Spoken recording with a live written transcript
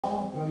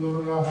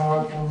illumine our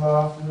hearts and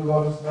mouths to the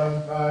lovest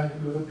mankind, to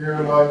the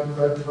pure light and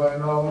bread of thy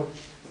knowledge.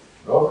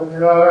 Open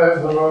the eyes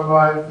of our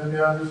minds and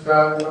the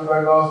understanding of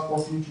thy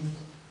gospel teachings.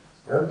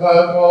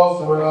 Implant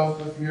also in us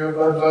the fear of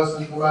thy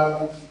blessed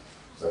commandments,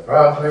 that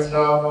trampling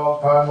down all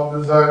primal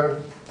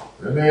desires,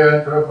 we may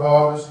enter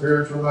upon the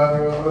spiritual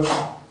manner of living,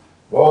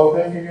 while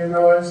thinking and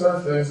doing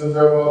such things as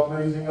are well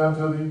pleasing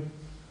unto thee.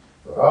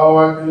 For thou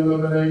art the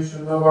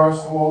illumination of our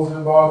souls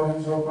and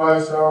bodies, O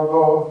Christ our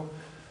God,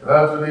 and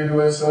unto thee do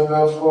we send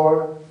us,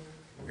 Lord,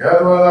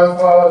 together with thy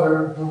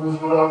Father, who is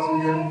without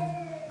beginning,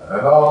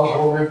 and all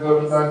holy,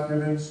 good, and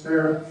life-giving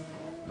Spirit,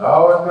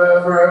 now and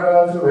ever and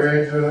unto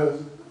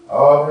ages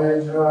of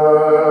ages.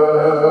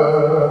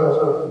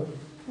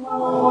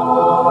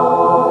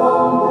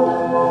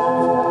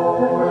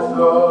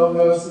 Wisdom,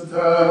 blessed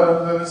time,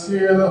 let us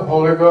hear the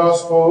holy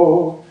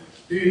gospel.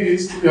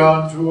 Peace be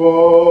unto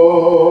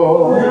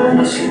all.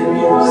 And to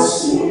your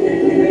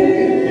spirit.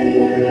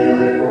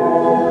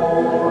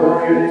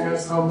 Reading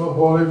is from the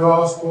holy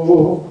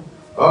gospel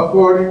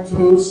according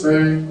to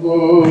St.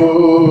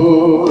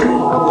 Luke.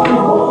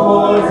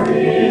 Glory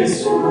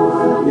to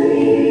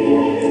thee,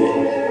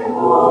 O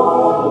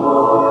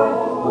Lord,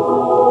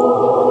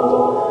 glory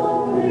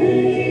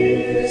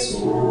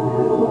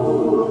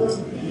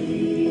to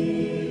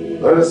thee.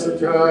 Let us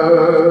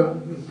attend.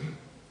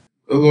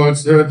 The Lord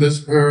said this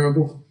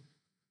parable: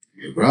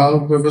 the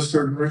ground of a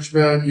certain rich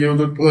man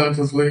yielded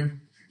plentifully,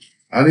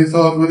 and he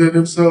thought within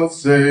himself,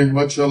 saying,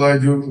 what shall I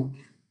do,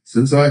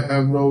 since I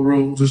have no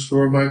room to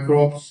store my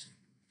crops?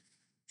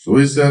 So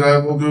he said, I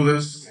will do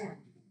this.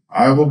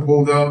 I will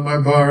pull down my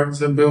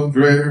barns and build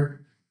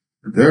greater,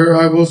 and there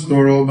I will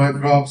store all my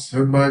crops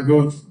and my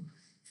goods.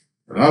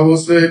 And I will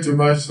say to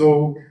my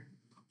soul,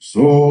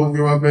 soul,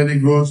 you have many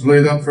goods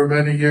laid up for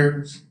many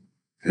years.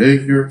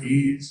 Take your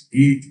ease,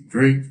 eat,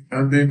 drink,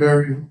 and be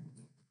merry.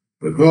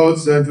 But God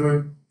said to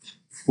him,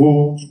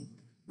 fool,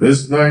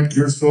 this night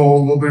your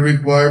soul will be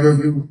required of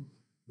you.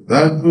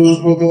 Then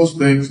whose will those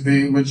things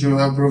be which you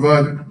have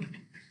provided?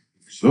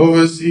 So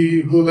is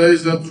he who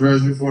lays up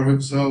treasure for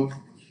himself,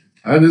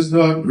 and is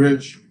not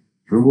rich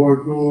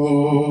toward God.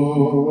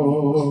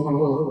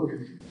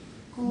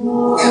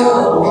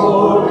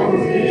 Glory to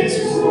thee,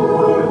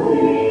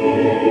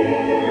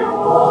 O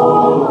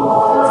Lord,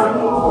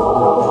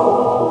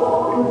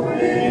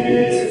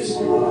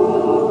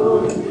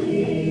 glory to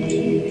thee.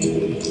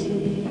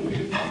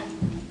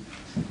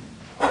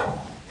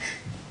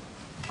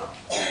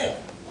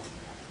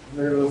 In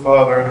the name of the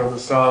Father, and of the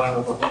Son, and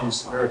of the Holy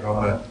Spirit,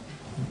 amen.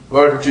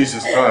 Lord of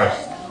Jesus Christ.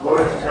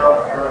 Lord of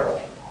Christ.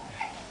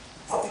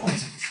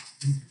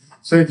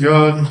 St.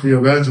 John the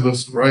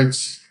Evangelist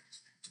writes,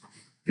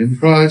 in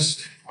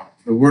Christ,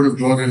 the Word of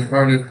God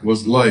incarnate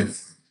was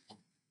life,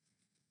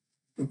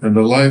 and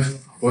the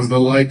life was the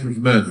light of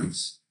men.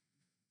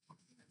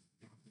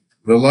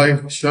 The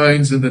light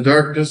shines in the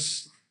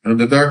darkness, and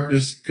the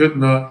darkness could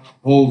not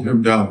hold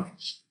him down,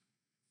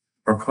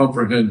 or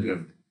comprehend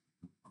him,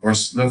 or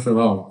snuff him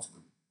out,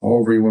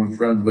 however you want to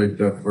translate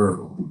that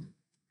verb.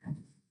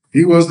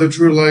 He was the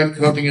true light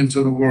coming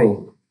into the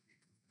world,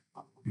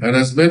 and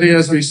as many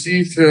as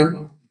received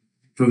him,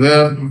 to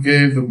them he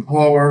gave the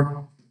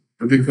power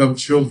to become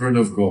children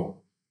of God.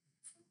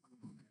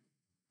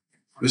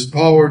 This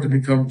power to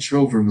become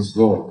children of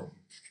God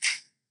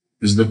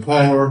is the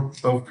power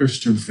of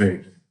Christian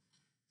faith.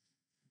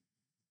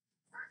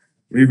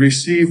 We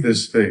receive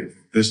this faith,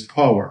 this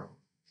power,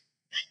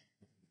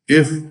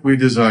 if we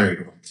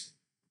desire it.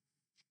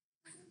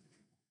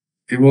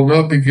 It will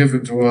not be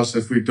given to us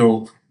if we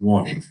don't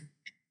want it.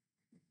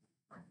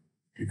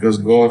 Because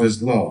God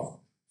is love,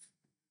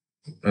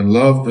 and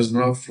love does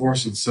not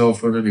force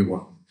itself on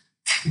anyone.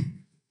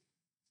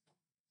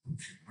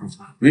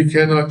 We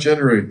cannot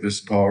generate this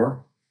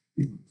power,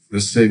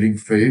 this saving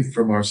faith,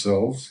 from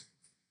ourselves,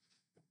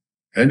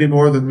 any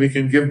more than we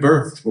can give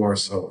birth to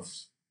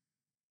ourselves.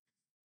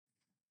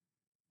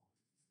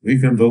 We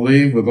can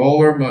believe with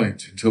all our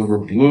might until we're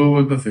blue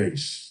in the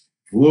face,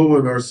 blue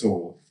in our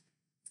soul.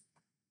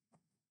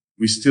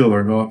 We still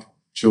are not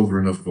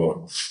children of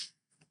God.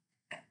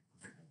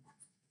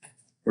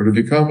 For to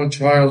become a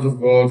child of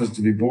God is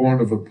to be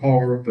born of a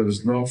power that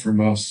is not from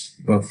us,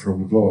 but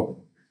from God.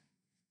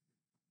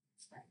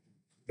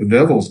 The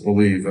devils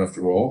believe,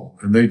 after all,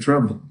 and they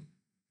tremble.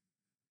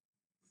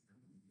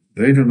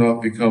 They do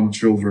not become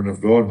children of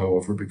God,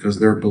 however, because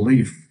their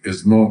belief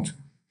is not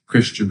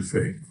Christian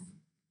faith.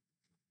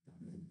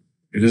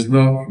 It is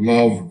not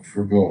love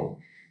for God.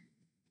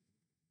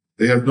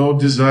 They have no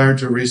desire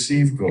to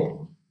receive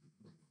God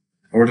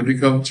or to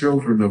become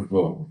children of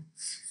God.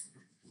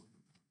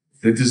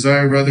 They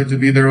desire rather to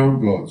be their own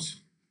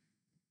gods.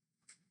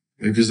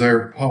 They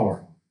desire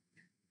power,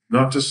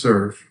 not to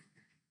serve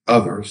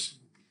others,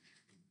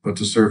 but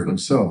to serve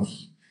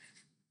themselves.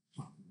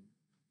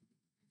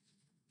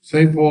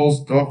 St.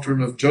 Paul's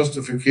doctrine of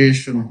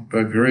justification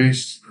by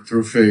grace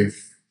through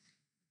faith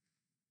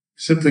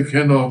simply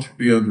cannot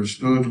be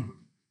understood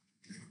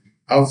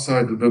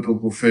outside the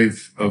biblical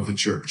faith of the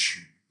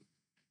Church.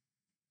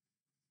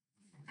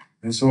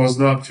 And so as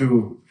not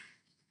to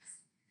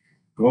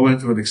go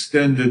into an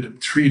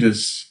extended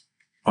treatise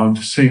on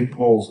St.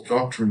 Paul's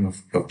doctrine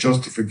of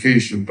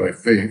justification by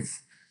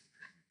faith,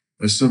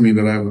 assuming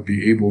that I would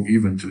be able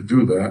even to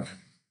do that,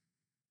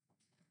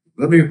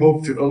 let me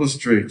hope to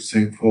illustrate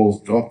St.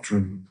 Paul's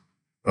doctrine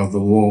of the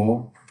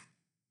law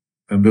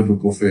and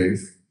biblical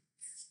faith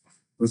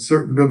with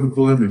certain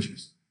biblical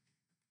images.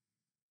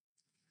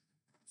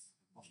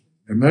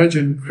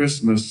 Imagine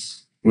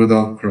Christmas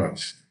without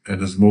Christ and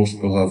his most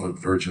beloved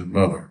Virgin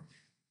Mother.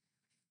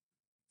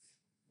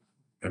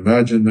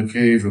 Imagine the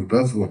cave of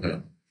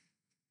Bethlehem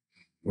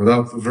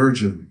without the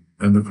Virgin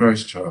and the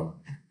Christ child.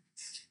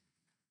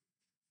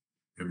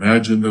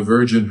 Imagine the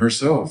Virgin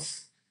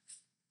herself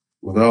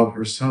without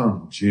her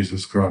Son,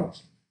 Jesus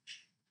Christ.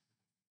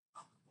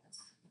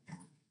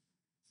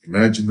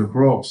 Imagine the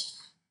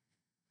cross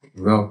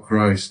without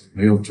Christ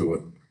nailed to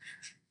it.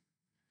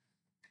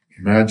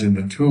 Imagine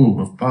the tomb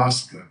of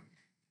Pascha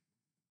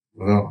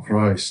without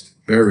Christ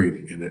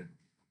buried in it.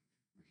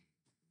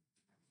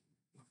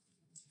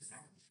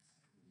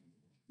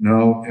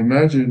 Now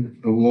imagine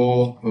the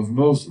law of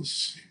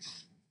Moses,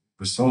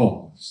 the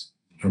Psalms,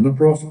 and the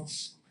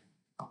prophets,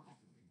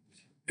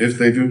 if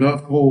they do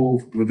not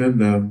hold within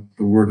them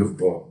the Word of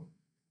God.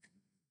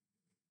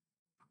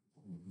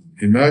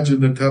 Imagine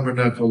the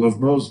tabernacle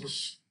of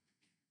Moses,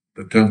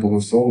 the temple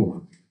of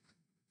Solomon,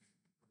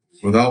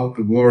 without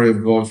the glory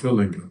of God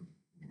filling them,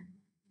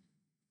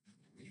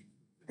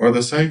 or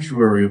the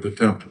sanctuary of the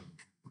temple,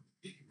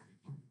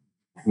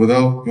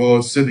 without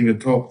God sitting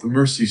atop the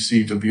mercy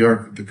seat of the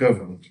Ark of the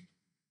Covenant,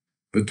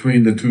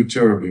 between the two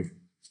cherubim,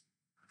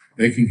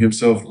 making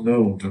himself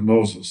known to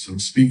Moses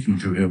and speaking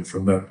to him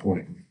from that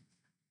point.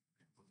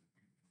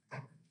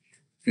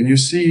 Can you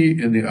see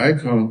in the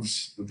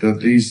icons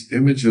that these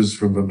images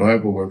from the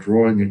Bible are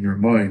drawing in your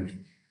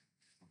mind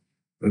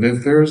that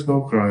if there is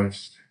no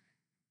Christ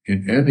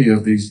in any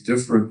of these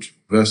different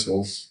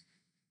vessels,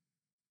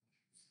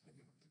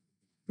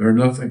 they're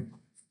nothing,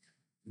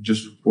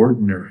 just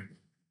ordinary.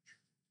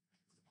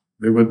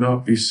 They would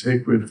not be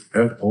sacred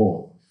at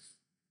all.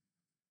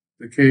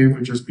 The cave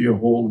would just be a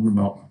hole in the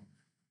mountain.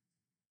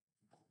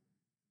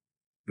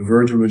 The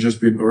Virgin would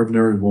just be an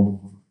ordinary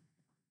woman.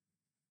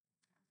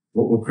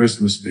 What will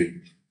Christmas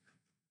be?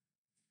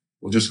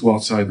 We'll just go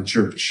outside the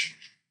church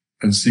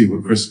and see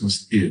what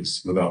Christmas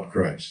is without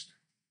Christ.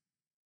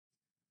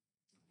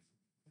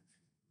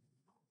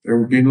 There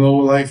would be no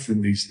life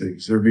in these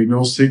things. There would be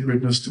no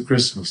sacredness to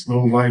Christmas, no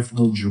life,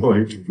 no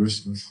joy to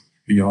Christmas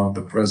beyond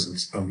the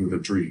presence under the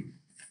tree.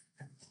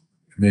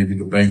 Maybe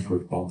the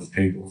banquet on the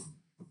table.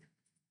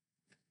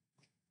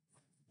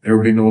 There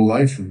would be no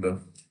life in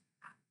them.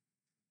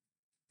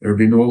 There would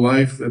be no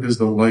life that is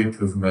the light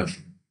of men.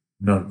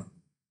 None.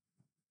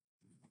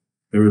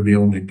 There would be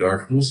only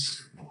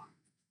darkness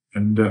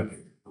and death.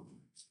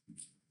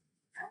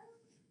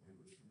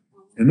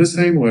 In the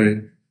same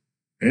way,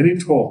 any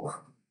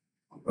talk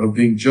of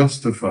being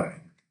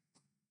justified,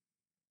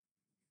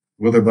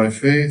 whether by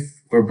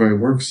faith or by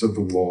works of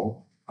the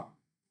law,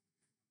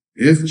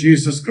 if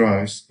Jesus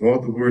Christ,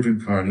 God the Word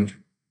incarnate,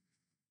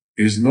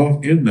 is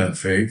not in that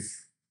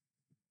faith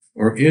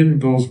or in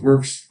those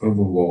works of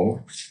the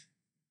law,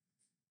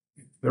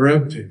 they're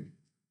empty.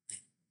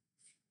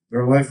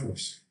 They're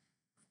lifeless.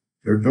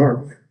 They're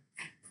dark.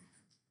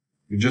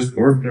 They're just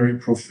ordinary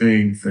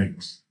profane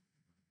things.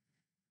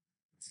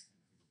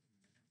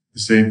 The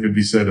same could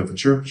be said of the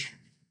church,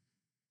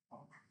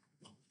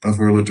 of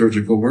her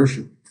liturgical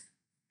worship,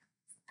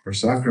 her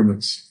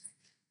sacraments,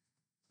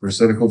 her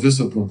ascetical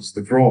disciplines,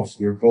 the cross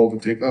we are called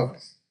to take up,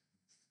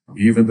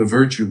 even the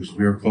virtues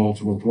we are called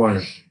to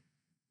acquire.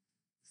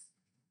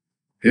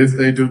 If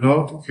they do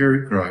not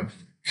carry Christ,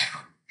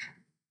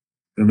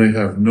 then they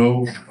have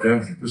no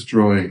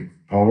death-destroying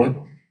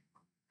power,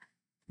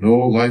 no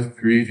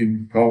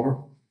life-creating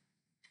power,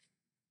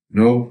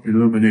 no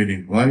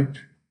illuminating light,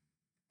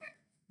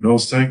 no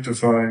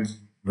sanctifying,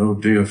 no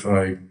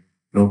deifying,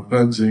 no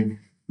cleansing,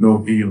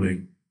 no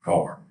healing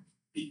power.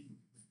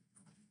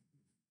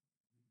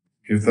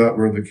 If that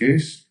were the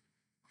case,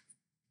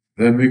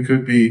 then we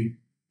could be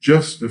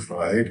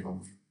justified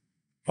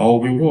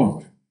all we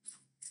want.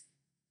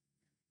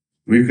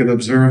 We could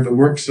observe the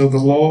works of the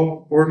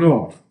law or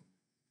not.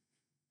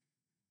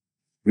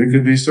 We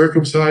could be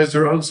circumcised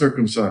or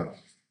uncircumcised.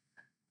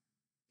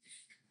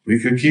 We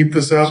could keep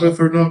the Sabbath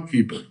or not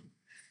keep it.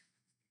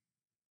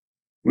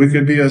 We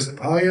could be as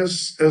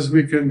pious as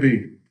we can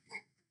be.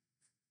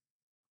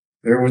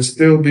 There would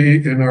still be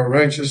in our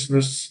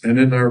righteousness and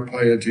in our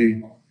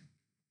piety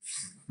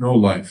no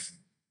life,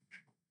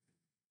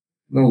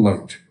 no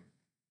light,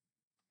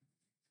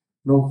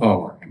 no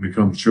power to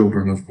become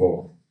children of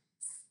God,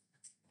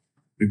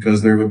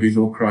 because there would be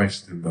no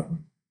Christ in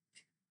them.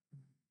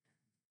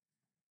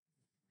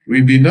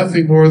 We'd be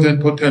nothing more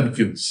than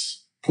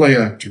Potemkins, play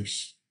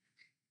actors.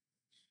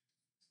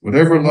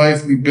 Whatever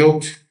life we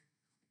built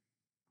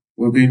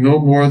would be no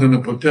more than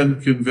a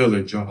Potemkin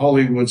village, a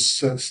Hollywood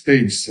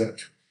stage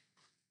set.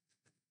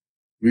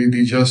 We'd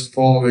be just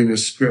following a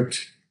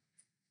script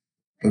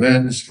that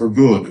ends for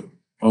good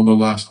on the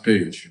last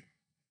page.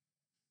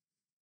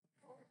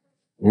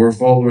 Or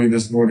following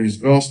this morning's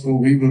gospel,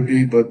 we will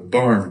be but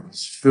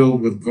barns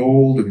filled with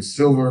gold and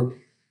silver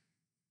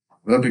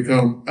that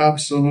become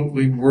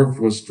absolutely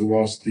worthless to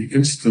us the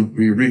instant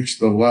we reach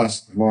the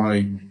last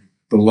line,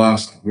 the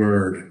last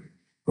word,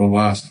 the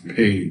last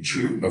page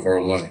of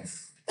our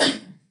life.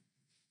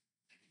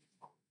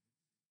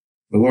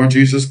 The Lord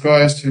Jesus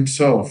Christ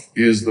himself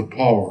is the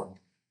power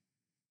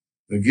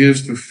that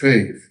gives to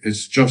faith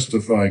its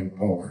justifying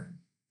power,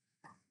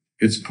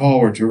 its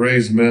power to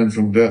raise men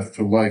from death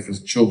to life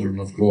as children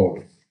of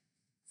God.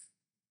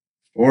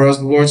 Or as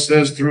the Lord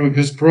says through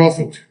his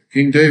prophet,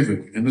 King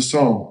David, in the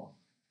Psalm,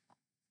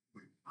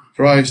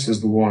 Christ is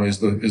the one, is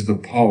the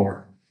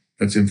power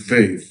that's in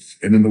faith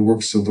and in the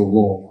works of the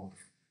law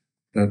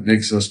that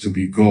makes us to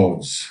be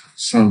God's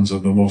sons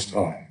of the Most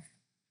High.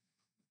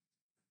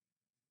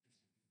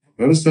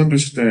 Let us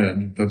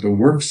understand that the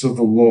works of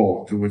the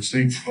law to which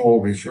St.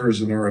 Paul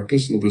refers in our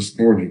epistle this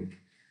morning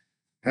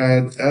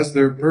had as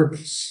their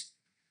purpose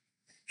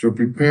to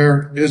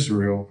prepare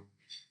Israel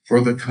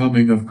for the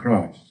coming of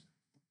Christ.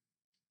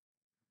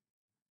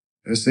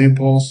 As St.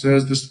 Paul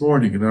says this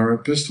morning in our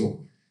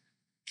epistle,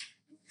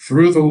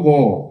 through the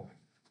law,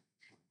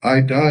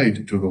 I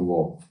died to the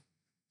law,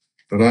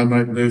 that I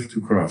might live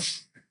to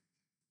Christ.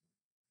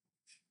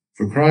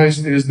 For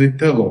Christ is the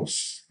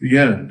telos, the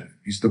end.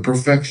 He's the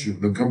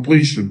perfection, the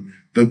completion,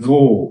 the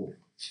goal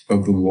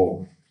of the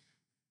law.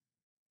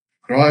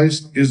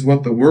 Christ is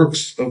what the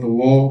works of the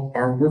law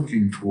are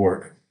working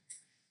toward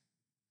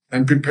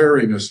and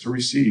preparing us to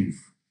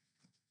receive.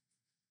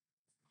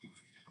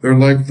 They're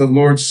like the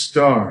Lord's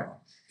star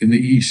in the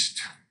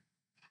east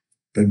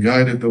that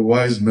guided the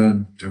wise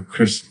men to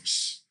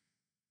Christmas,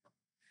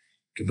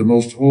 to the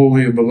most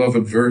holy and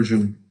beloved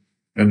Virgin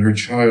and her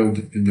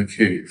child in the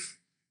cave.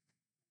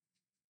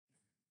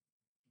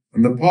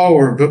 And the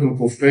power of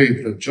biblical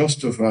faith that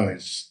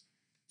justifies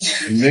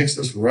and makes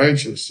us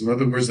righteous, in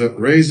other words, that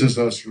raises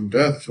us from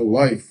death to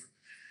life,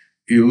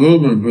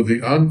 illumined with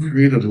the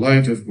uncreated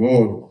light of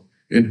God,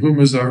 in whom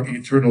is our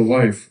eternal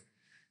life.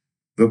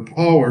 The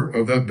power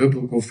of that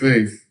biblical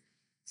faith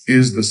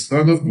is the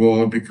Son of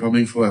God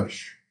becoming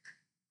flesh,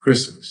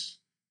 Christmas.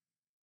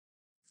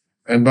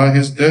 And by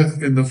his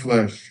death in the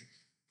flesh,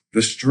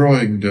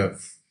 destroying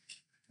death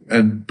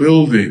and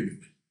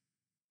building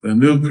the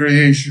new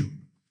creation,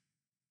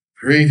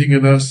 creating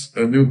in us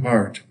a new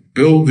heart,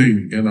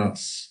 building in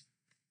us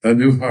a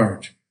new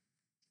heart,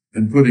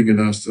 and putting in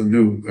us a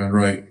new and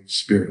right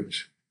spirit.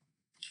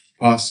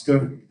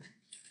 Pascha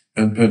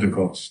and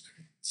Pentecost.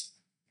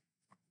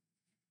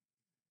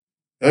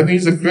 That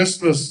means that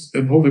Christmas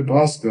and Holy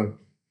Pascha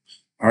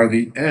are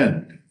the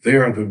end. They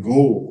are the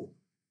goal.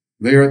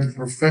 They are the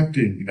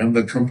perfecting and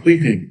the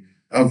completing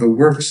of the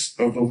works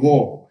of the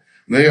law.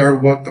 They are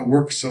what the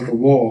works of the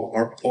law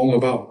are all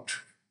about.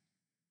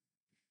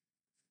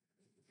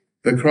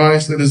 The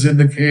Christ that is in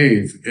the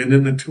cave and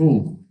in the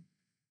tomb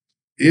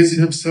is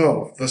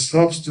himself the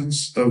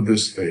substance of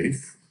this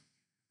faith,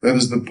 that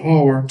is the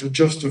power to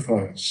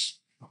justify us,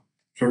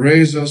 to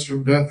raise us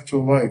from death to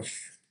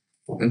life,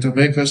 and to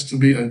make us to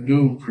be a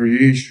new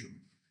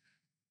creation.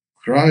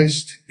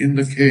 Christ in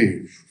the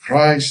cave,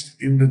 Christ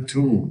in the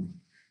tomb,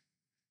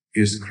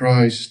 is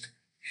Christ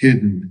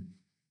hidden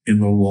in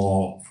the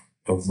law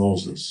of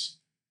Moses,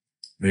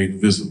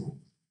 made visible.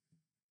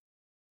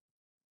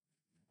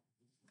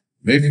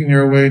 Making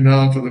our way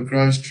now to the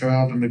Christ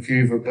child in the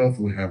cave of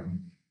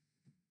Bethlehem,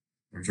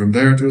 and from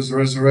there to his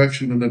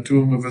resurrection in the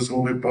tomb of his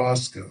holy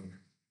Pascha,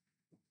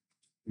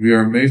 we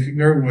are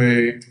making our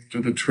way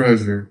to the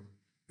treasure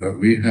that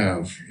we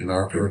have in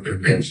our earthly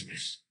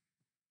vessels.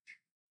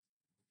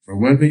 For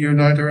when we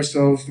unite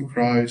ourselves to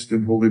Christ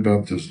in holy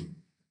baptism,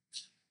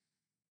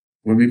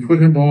 when we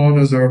put him on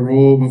as our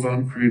robe of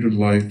uncreated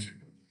light,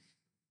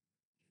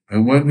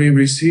 and when we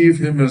receive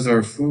him as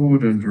our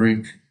food and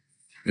drink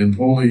in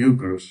Holy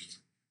Eucharist,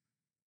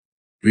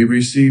 we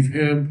receive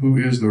him who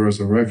is the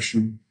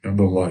resurrection and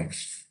the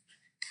life.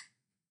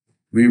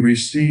 We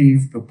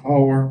receive the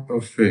power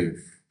of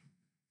faith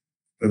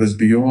that is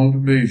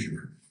beyond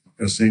measure,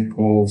 as St.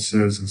 Paul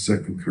says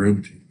in 2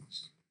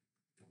 Corinthians.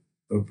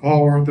 The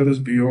power that is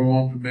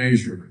beyond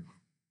measure,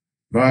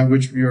 by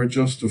which we are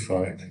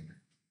justified,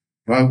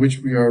 by which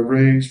we are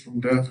raised from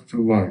death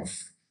to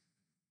life,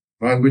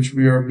 by which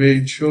we are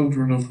made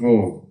children of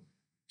God,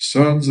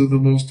 sons of the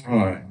Most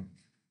High,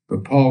 the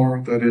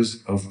power that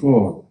is of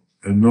God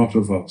and not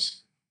of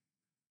us.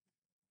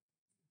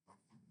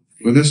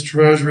 With this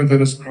treasure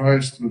that is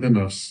Christ within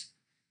us,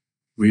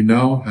 we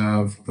now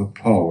have the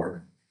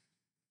power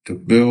to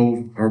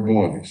build our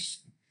bodies,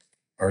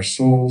 our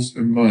souls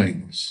and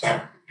minds,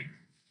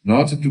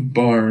 not into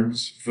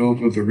barns filled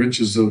with the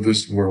riches of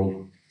this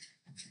world,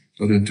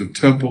 but into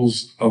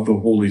temples of the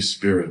Holy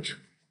Spirit,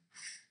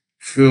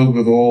 filled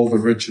with all the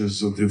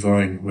riches of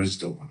divine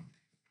wisdom,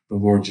 the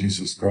Lord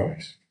Jesus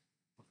Christ.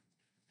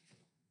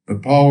 The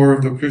power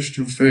of the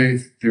Christian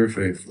faith, dear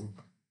faithful,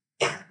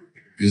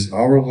 is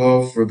our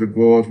love for the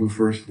God who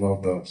first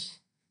loved us.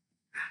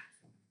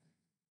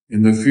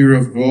 In the fear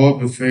of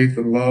God, with faith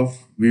and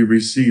love, we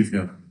receive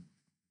him.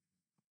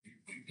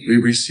 we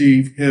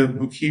receive him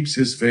who keeps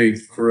his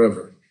faith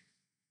forever.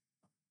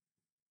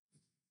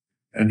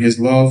 And his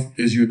love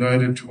is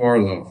united to our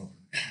love,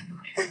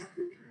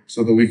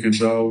 so that we can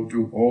now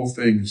do all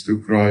things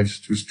through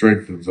Christ who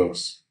strengthens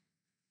us.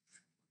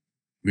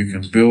 We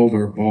can build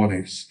our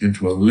bodies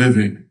into a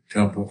living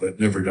temple that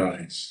never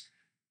dies.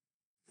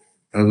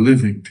 A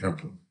living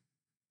temple.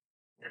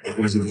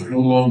 Because it is no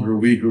longer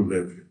we who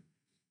live,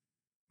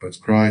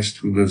 but Christ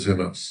who lives in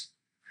us.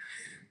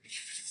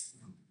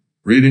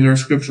 Reading our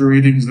scripture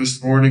readings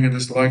this morning in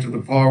this light of the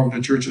power of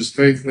the Church's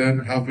faith, then,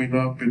 have we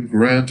not been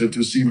granted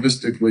to see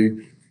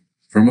mystically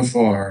from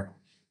afar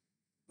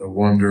the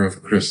wonder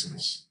of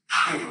Christmas?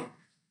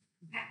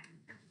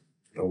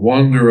 The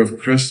wonder of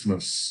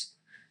Christmas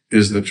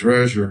is the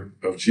treasure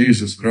of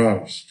Jesus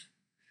Christ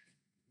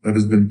that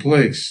has been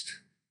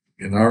placed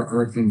in our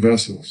earthen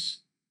vessels,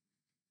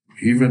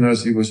 even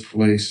as he was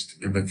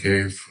placed in the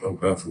cave of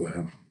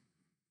Bethlehem.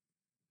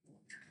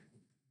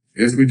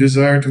 If we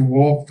desire to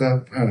walk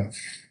that path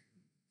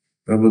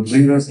that would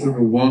lead us to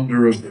the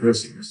wonder of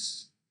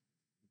Christmas,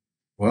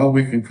 well,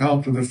 we can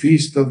come to the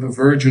Feast of the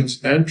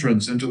Virgin's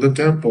entrance into the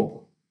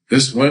temple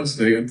this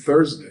Wednesday and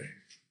Thursday,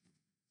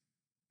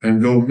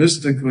 and go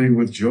mystically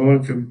with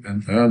Joachim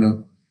and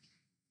Anna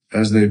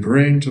as they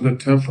bring to the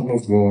temple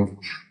of God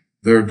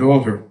their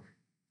daughter,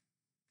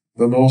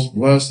 the most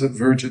blessed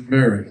Virgin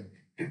Mary,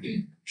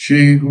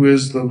 she who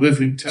is the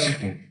living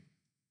temple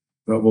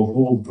that will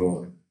hold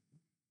God.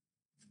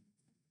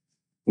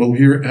 We'll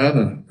hear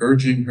Anna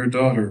urging her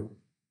daughter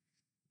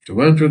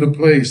to enter the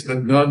place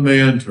that none may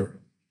enter.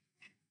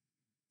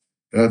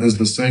 That is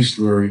the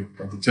sanctuary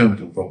of the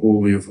temple, the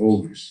Holy of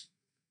Holies.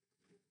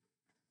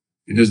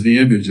 It is the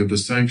image of the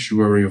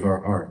sanctuary of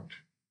our heart.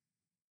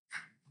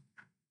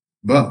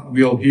 But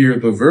we'll hear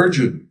the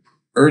Virgin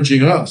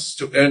urging us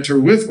to enter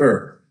with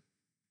her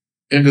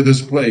into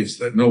this place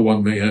that no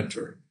one may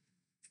enter,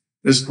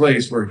 this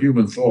place where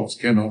human thoughts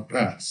cannot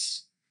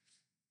pass,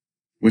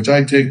 which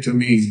I take to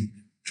mean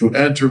to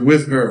enter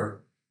with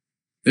her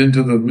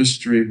into the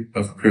mystery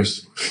of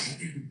Christmas,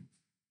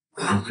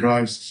 in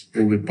Christ's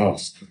holy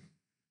Pascha,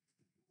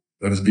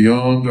 that is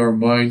beyond our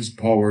mind's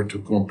power to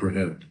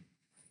comprehend.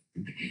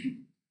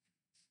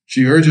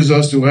 She urges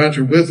us to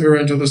enter with her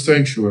into the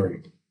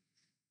sanctuary,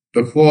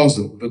 the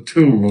closet, the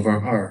tomb of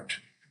our heart,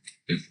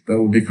 that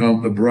will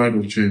become the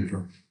bridal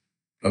chamber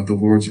of the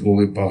Lord's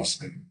holy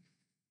Pascha,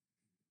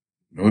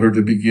 in order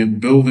to begin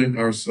building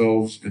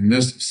ourselves in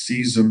this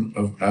season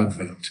of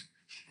Advent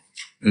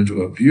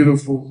into a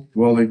beautiful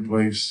dwelling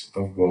place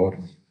of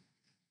God,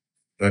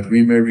 that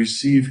we may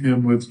receive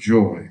him with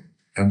joy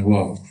and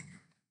love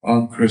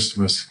on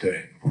Christmas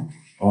Day.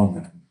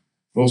 Amen.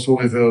 Most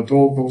Holy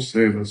Theotokos,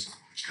 save us.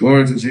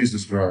 Glory to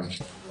Jesus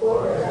Christ.